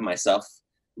outside of myself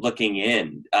looking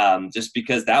in, just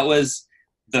because that was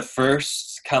the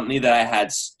first company that I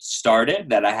had started,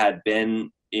 that I had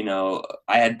been,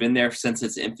 I had been there since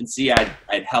its infancy.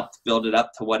 I'd helped build it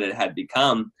up to what it had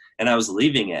become, and I was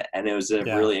leaving it. And it was a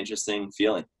really interesting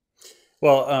feeling.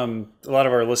 Well, a lot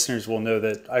of our listeners will know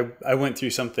that I went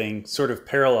through something sort of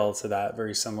parallel to that,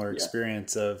 very similar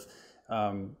experience of,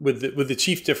 with the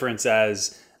chief difference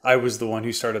as I was the one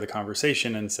who started the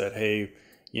conversation and said, "Hey,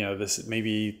 this,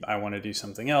 maybe I want to do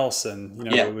something else. And,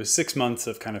 Yeah. it was 6 months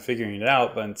of kind of figuring it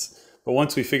out. But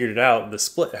once we figured it out, the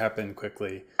split happened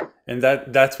quickly. And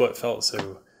that's what felt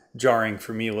so jarring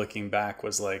for me looking back,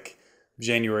 was like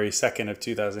January 2nd of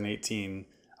 2018,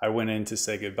 I went in to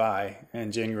say goodbye,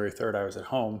 and January 3rd, I was at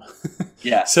home.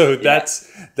 Yeah. So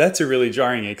that's a really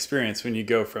jarring experience when you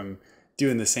go from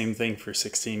doing the same thing for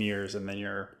 16 years and then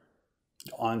you're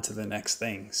on to the next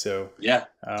thing. So yeah,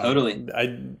 totally.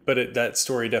 That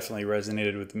story definitely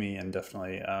resonated with me, and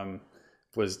definitely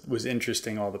was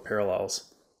interesting, all the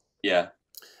parallels. Yeah.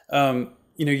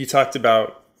 You talked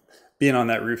about being on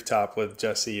that rooftop with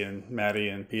Jesse and Maddie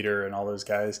and Peter and all those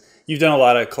guys. You've done a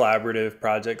lot of collaborative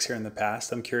projects here in the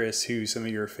past. I'm curious who some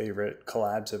of your favorite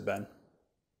collabs have been.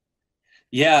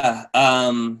 Yeah.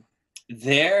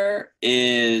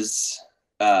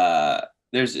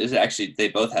 There's actually, they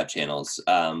both have channels.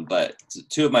 But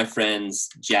two of my friends,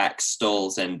 Jack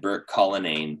Stolz and Bert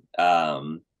Collinane,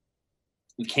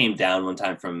 we came down one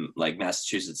time from like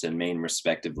Massachusetts and Maine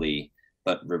respectively,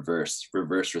 but reverse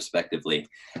respectively.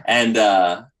 And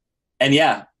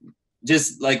yeah,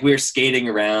 just like we were skating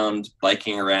around,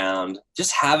 biking around,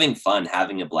 just having fun,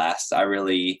 having a blast. I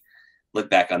really look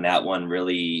back on that one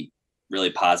really,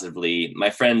 really positively. My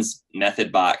friends Method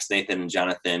Box, Nathan and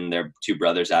Jonathan, they're two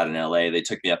brothers out in LA. They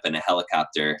took me up in a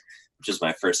helicopter, which was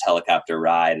my first helicopter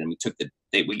ride. And we took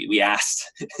we asked,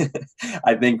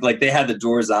 I think like they had the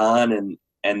doors on,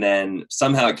 and then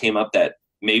somehow it came up that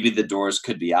maybe the doors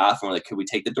could be off. And we're like, could we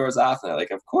take the doors off? And they're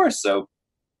like, of course. So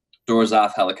doors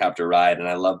off, helicopter ride. And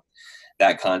I love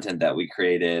that content that we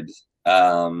created.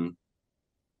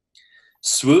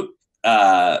 Swoop,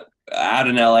 out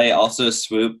in LA, also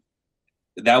Swoop.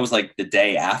 That was like the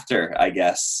day after, I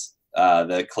guess,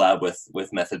 the collab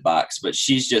with Method Box, but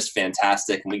she's just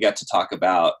fantastic. And we got to talk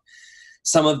about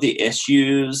some of the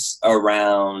issues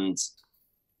around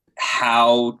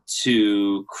how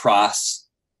to cross,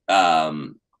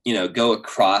 go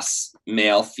across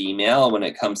male female when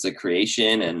it comes to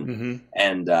creation, and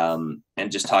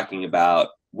just talking about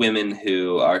women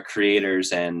who are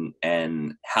creators and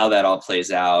how that all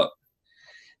plays out.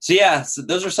 So yeah, so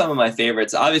those are some of my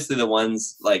favorites. Obviously the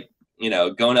ones like,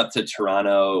 going up to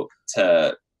Toronto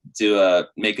to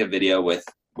make a video with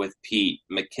Pete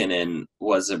McKinnon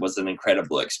was an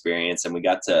incredible experience. And we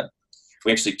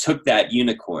actually took that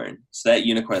unicorn. So that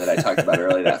unicorn that I talked about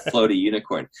earlier, that floaty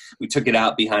unicorn, we took it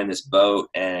out behind this boat,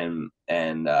 and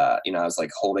I was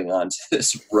like holding on to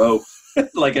this rope,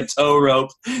 like a tow rope,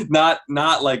 not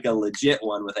like a legit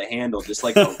one with a handle, just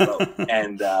like a rope,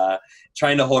 and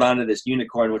trying to hold on to this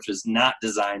unicorn, which was not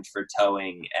designed for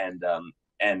towing. And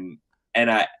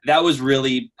that was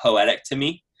really poetic to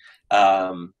me,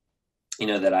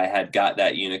 that I had got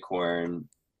that unicorn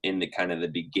in the kind of the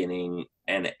beginning,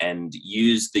 and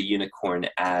used the unicorn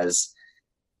as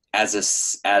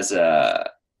a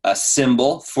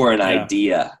symbol for an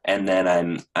idea. And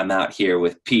then I'm out here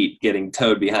with Pete getting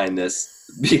towed behind this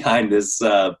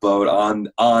boat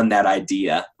on that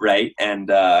idea. Right. And,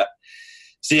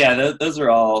 so yeah, those are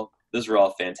all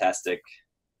fantastic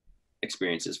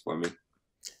experiences for me.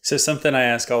 So something I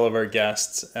ask all of our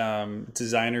guests,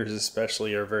 designers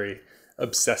especially, are very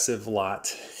obsessive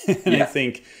lot. And I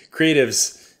think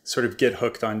creatives sort of get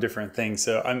hooked on different things.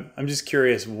 So I'm just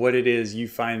curious what it is you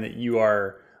find that you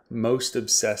are most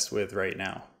obsessed with right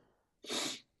now.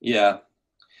 Yeah.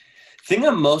 Thing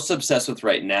I'm most obsessed with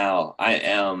right now,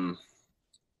 I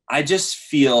just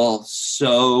feel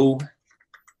so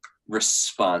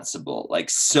responsible, like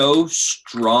so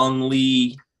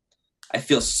strongly. I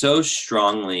feel so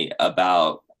strongly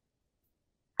about,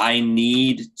 I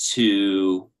need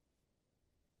to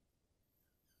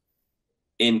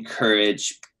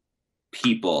encourage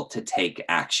people to take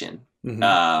action.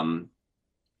 Mm-hmm.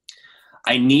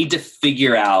 I need to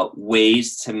figure out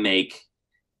ways to make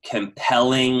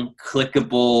compelling,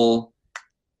 clickable,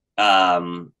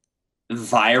 viral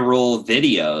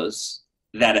videos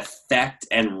that affect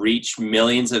and reach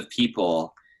millions of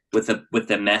people with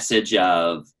the message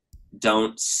of,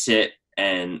 don't sit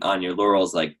and on your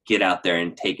laurels, like get out there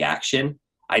and take action.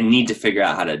 I need to figure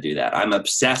out how to do that. I'm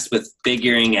obsessed with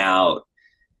figuring out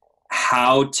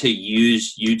how to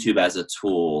use YouTube as a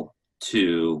tool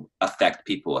to affect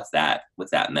people with that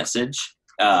message.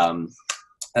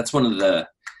 That's one of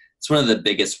the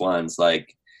biggest ones.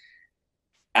 Like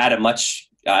at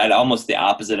almost the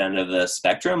opposite end of the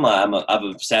spectrum, I'm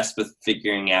obsessed with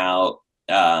figuring out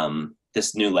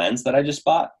this new lens that I just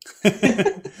bought.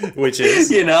 Which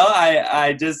is,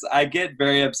 I get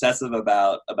very obsessive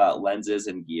about lenses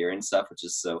and gear and stuff, which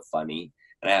is so funny.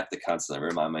 And I have to constantly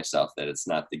remind myself that it's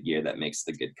not the gear that makes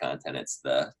the good content. It's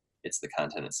the it's the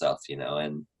content itself, you know.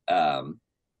 And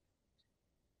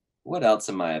what else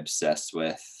am I obsessed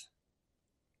with?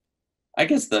 I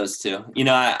guess those two. You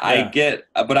know, I get,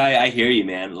 but I hear you,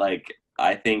 man. Like,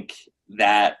 I think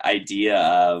that idea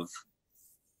of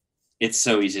it's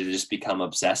so easy to just become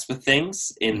obsessed with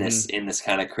things in this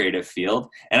kind of creative field.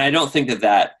 And I don't think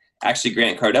that actually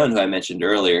Grant Cardone, who I mentioned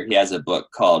earlier, he has a book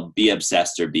called Be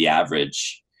Obsessed or Be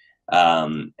Average.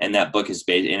 And that book is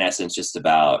based, in essence, just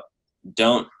about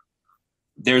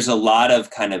there's a lot of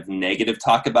kind of negative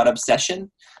talk about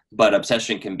obsession, but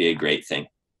obsession can be a great thing.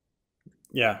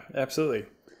 Yeah, absolutely.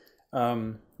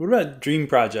 What about dream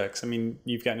projects? I mean,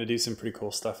 you've gotten to do some pretty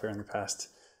cool stuff here in the past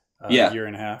year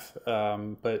and a half.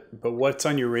 But what's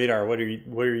on your radar? What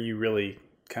are you really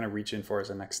kind of reaching for as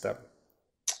a next step?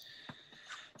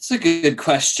 It's a good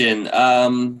question.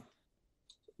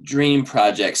 Dream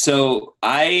project. So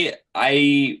I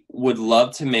would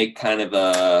love to make kind of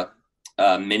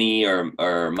a mini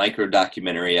or micro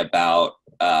documentary about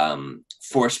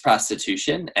forced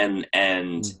prostitution and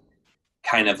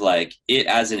kind of like it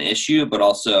as an issue, but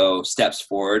also steps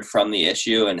forward from the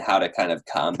issue and how to kind of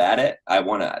combat it.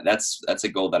 That's a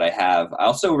goal that I have. I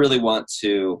also really want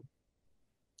to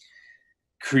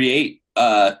create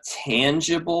a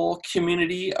tangible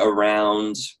community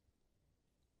around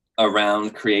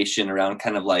creation, around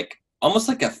kind of like almost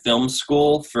like a film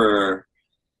school for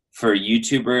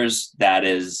YouTubers that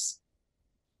is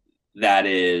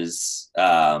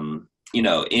you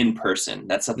know, in person.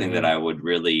 That's something that I'd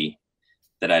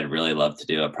really love to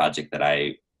do, a project that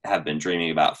I have been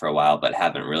dreaming about for a while, but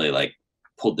haven't really like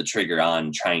pulled the trigger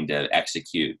on trying to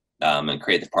execute and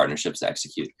create the partnerships to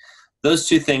execute. Those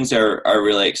two things are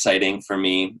really exciting for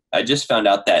me. I just found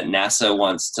out that NASA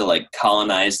wants to like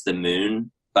colonize the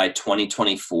moon by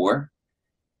 2024.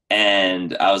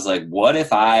 And I was like, what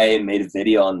if I made a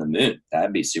video on the moon?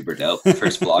 That'd be super dope.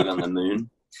 First vlog on the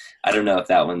moon. I don't know if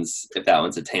that one's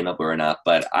attainable or not,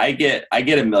 but I get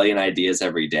a million ideas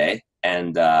every day.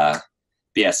 And yeah,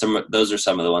 those are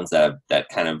some of the ones that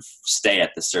kind of stay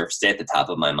at the top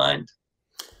of my mind.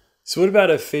 So what about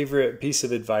a favorite piece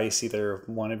of advice, either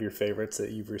one of your favorites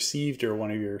that you've received or one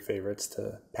of your favorites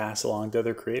to pass along to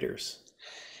other creators?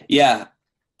 Yeah.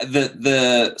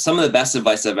 Some of the best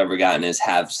advice I've ever gotten is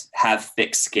have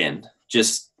thick skin.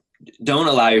 Just don't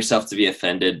allow yourself to be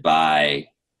offended by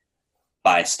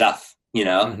stuff, you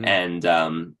know,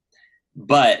 and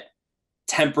but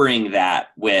tempering that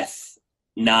with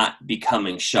not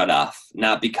becoming shut off,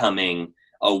 not becoming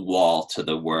a wall to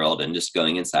the world and just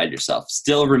going inside yourself,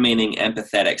 still remaining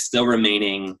empathetic, still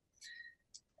remaining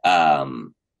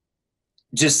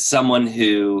just someone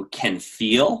who can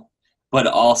feel, but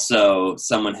also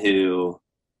someone who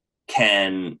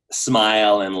can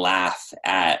smile and laugh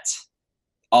at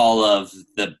all of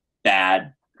the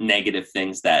bad, negative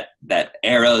things that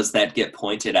arrows that get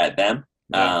pointed at them.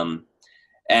 Yeah.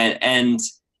 And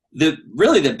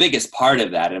the biggest part of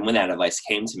that, and when that advice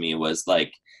came to me, was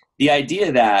like the idea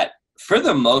that for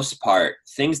the most part,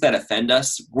 things that offend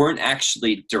us weren't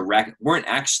actually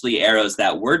arrows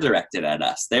that were directed at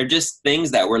us. They're just things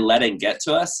that we're letting get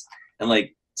to us. And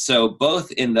like, so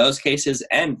both in those cases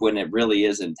and when it really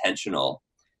is intentional,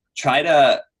 try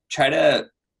to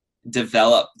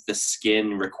develop the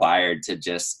skin required to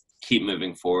just keep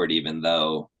moving forward, even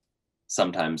though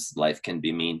sometimes life can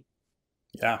be mean.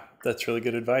 Yeah, that's really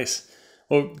good advice.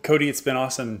 Well, Cody, it's been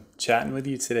awesome chatting with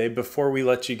you today. Before we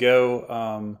let you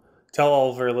go, tell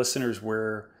all of our listeners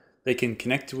where they can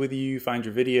connect with you, find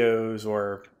your videos,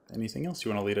 or anything else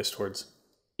you want to lead us towards.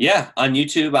 Yeah, on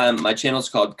YouTube, my channel is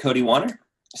called Cody Wanner,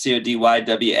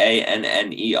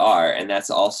 CODYWANNER, and that's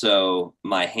also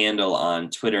my handle on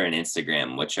Twitter and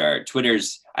Instagram, which are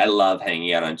I love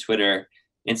hanging out on Twitter.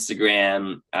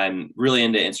 Instagram, I'm really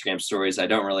into Instagram stories. I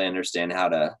don't really understand how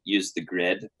to use the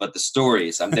grid, but the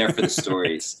stories, I'm there for the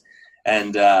stories.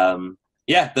 And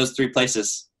yeah, those three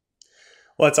places.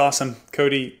 Well, that's awesome.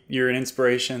 Cody, you're an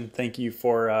inspiration. Thank you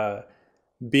for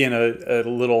being a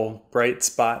little bright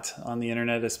spot on the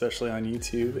internet, especially on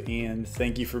YouTube. And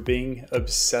thank you for being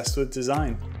obsessed with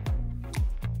design.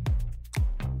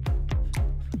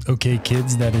 Okay,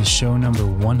 kids, that is show number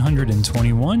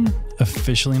 121,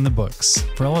 officially in the books.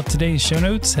 For all of today's show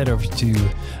notes, head over to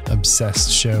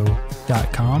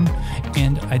obsessedshow.com.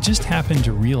 And I just happened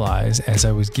to realize as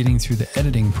I was getting through the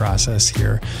editing process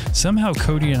here, somehow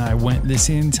Cody and I went this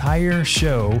entire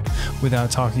show without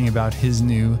talking about his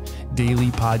new daily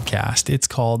podcast. It's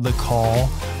called The Call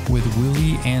with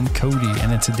Willie and Cody,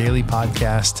 and it's a daily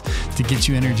podcast to get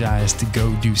you energized to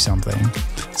go do something.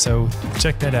 So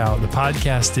check that out. The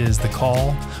podcast is The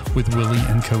Call with Willie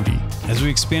and Cody. As we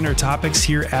expand our topics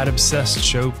here at Obsessed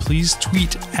Show, please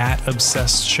tweet at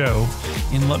Obsessed Show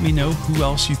and let me know who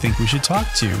else you think we should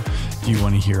talk to. Do you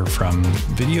want to hear from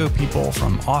video people,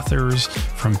 from authors,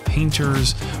 from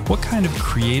painters? What kind of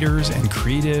creators and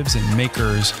creatives and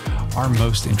makers are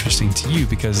most interesting to you?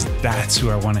 Because that's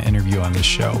who I want to interview on this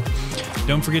show.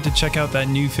 Don't forget to check out that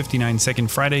new 59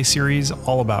 Second Friday series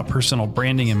all about personal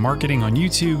branding and marketing on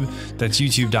YouTube. That's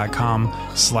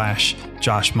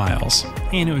youtube.com/Josh Miles.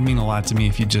 And it would mean a lot to me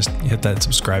if you just hit that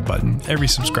subscribe button. Every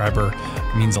subscriber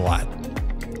means a lot.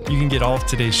 You can get all of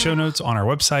today's show notes on our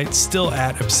website, still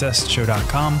at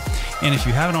obsessedshow.com. And if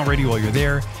you haven't already while you're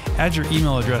there, add your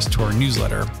email address to our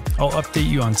newsletter. I'll update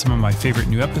you on some of my favorite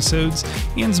new episodes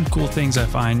and some cool things I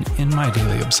find in my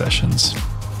daily obsessions.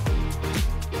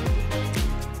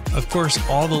 Of course,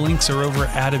 all the links are over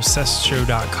at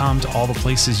obsessedshow.com to all the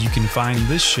places you can find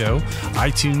this show: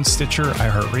 iTunes, Stitcher,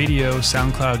 iHeartRadio,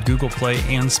 SoundCloud, Google Play,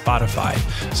 and Spotify.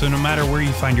 So no matter where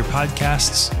you find your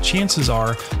podcasts, chances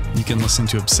are you can listen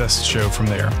to Obsessed Show from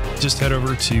there. Just head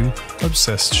over to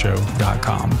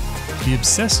obsessedshow.com. The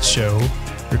Obsessed Show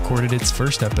recorded its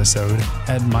first episode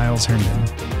at Miles Herndon,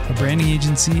 a branding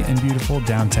agency in beautiful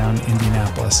downtown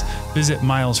Indianapolis. Visit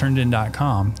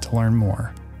milesherndon.com to learn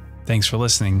more. Thanks for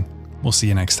listening. We'll see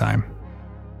you next time.